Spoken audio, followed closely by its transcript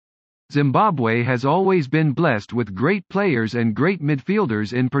Zimbabwe has always been blessed with great players and great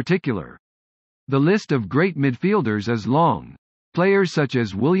midfielders in particular. The list of great midfielders is long. Players such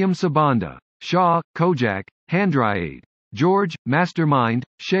as William Sabanda, Shaw, Kojak, Handryade, George, Mastermind,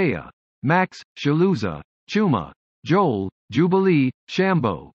 Shea, Max, Shaluza, Chuma, Joel, Jubilee,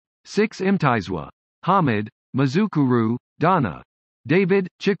 Shambo, Six Mtizwa, Hamid, Mazukuru, Donna, David,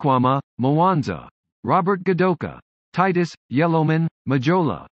 Chikwama, Mwanza, Robert Gadoka, Titus, Yellowman,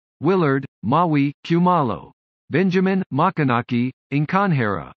 Majola, Willard, Maui, Kumalo, Benjamin, Makanaki,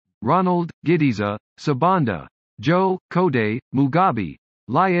 Nkanhera, Ronald, Gidiza, Sabanda, Joe, Kode, Mugabe,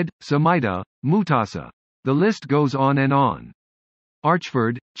 Lyad, Samaita, Mutasa. The list goes on and on.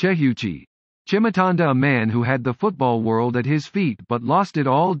 Archford, Chehuchi. Chimutanda, a man who had the football world at his feet but lost it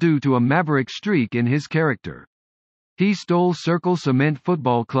all due to a maverick streak in his character. He stole Circle Cement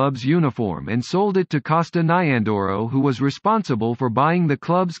Football Club's uniform and sold it to Costa Nyandoro, who was responsible for buying the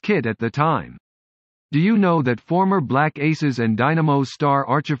club's kit at the time. Do you know that former Black Aces and Dynamos star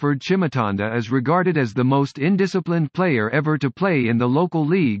Archford Chimutanda is regarded as the most indisciplined player ever to play in the local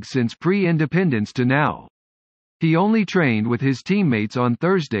league since pre-independence to now? He only trained with his teammates on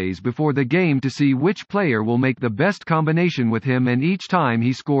Thursdays before the game to see which player will make the best combination with him, and each time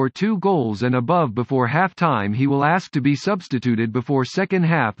he scored 2 goals and above before half-time he will ask to be substituted before second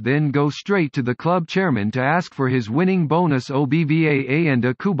half, then go straight to the club chairman to ask for his winning bonus OBVAA and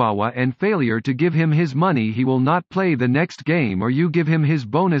a Kubawa, and failure to give him his money he will not play the next game, or you give him his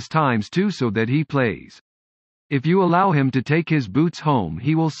bonus ×2 so that he plays. If you allow him to take his boots home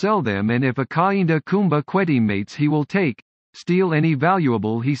he will sell them, and if a kainda kumba mates he will steal any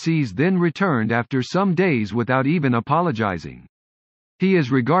valuable he sees, then returned after some days without even apologizing. He is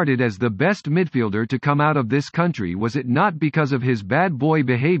regarded as the best midfielder to come out of this country, was it not because of his bad boy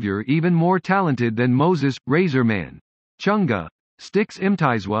behavior, even more talented than Moses, Razorman, Chunga, Stix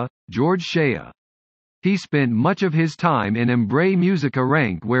Mtizwa, George Shea. He spent much of his time in Embrace Musica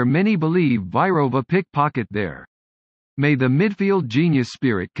rank, where many believe Virova pickpocket there. May the midfield genius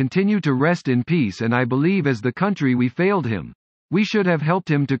spirit continue to rest in peace, and I believe as the country we failed him. We should have helped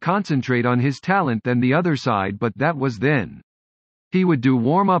him to concentrate on his talent than the other side, but that was then. He would do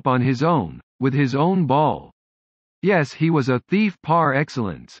warm-up on his own, with his own ball. Yes, he was a thief par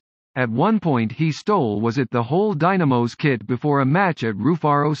excellence. At one point he stole the whole Dynamos kit before a match at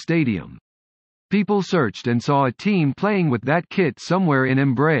Rufaro Stadium. People searched and saw a team playing with that kit somewhere in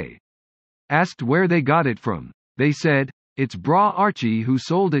Embrace. Asked where they got it from. They said, "It's Bra Archie who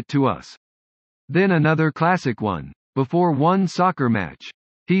sold it to us." Then another classic one. Before one soccer match,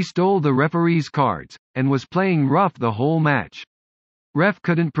 he stole the referee's cards, and was playing rough the whole match. Ref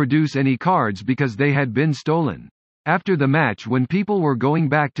couldn't produce any cards because they had been stolen. After the match, when people were going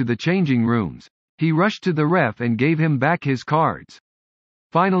back to the changing rooms, he rushed to the ref and gave him back his cards.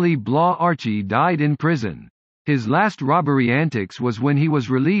 Finally, Blah Archie died in prison. His last robbery antics was when he was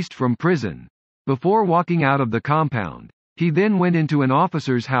released from prison. Before walking out of the compound, he then went into an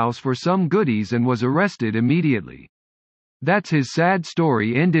officer's house for some goodies and was arrested immediately. That's his sad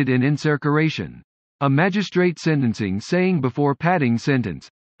story, ended in incarceration. A magistrate sentencing saying before padding sentence,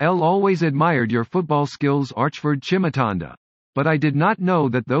 "L always admired your football skills, Archford Chimutanda. But I did not know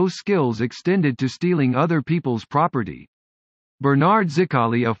that those skills extended to stealing other people's property." Bernard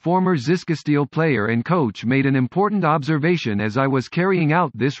Zicali, a former Ziskasteel player and coach, made an important observation as I was carrying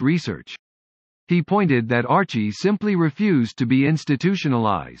out this research. He pointed that Archie simply refused to be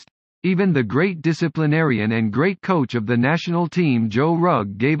institutionalized. Even the great disciplinarian and great coach of the national team Joe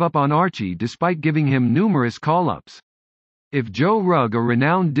Rugg gave up on Archie despite giving him numerous call-ups. If Joe Rugg, a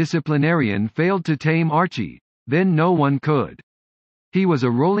renowned disciplinarian, failed to tame Archie, then no one could. He was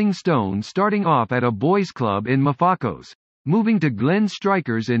a rolling stone, starting off at a boys' club in Mafakos, moving to Glen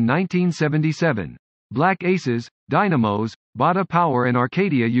Strikers in 1977, Black Aces, Dynamos, Bata Power and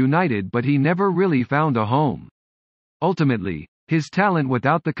Arcadia United, but he never really found a home. Ultimately, his talent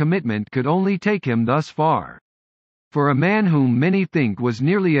without the commitment could only take him thus far. For a man whom many think was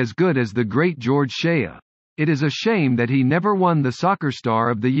nearly as good as the great George Shea, it is a shame that he never won the Soccer Star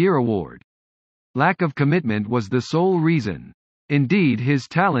of the Year award. Lack of commitment was the sole reason. Indeed, his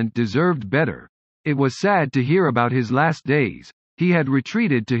talent deserved better. It was sad to hear about his last days. He had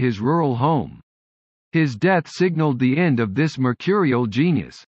retreated to his rural home. His death signaled the end of this mercurial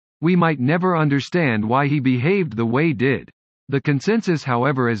genius. We might never understand why he behaved the way did. The consensus,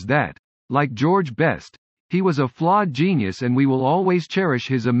 however, is that, like George Best, he was a flawed genius, and we will always cherish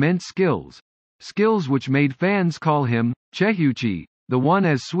his immense skills. Skills which made fans call him Chehuchi, the one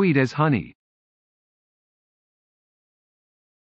as sweet as honey.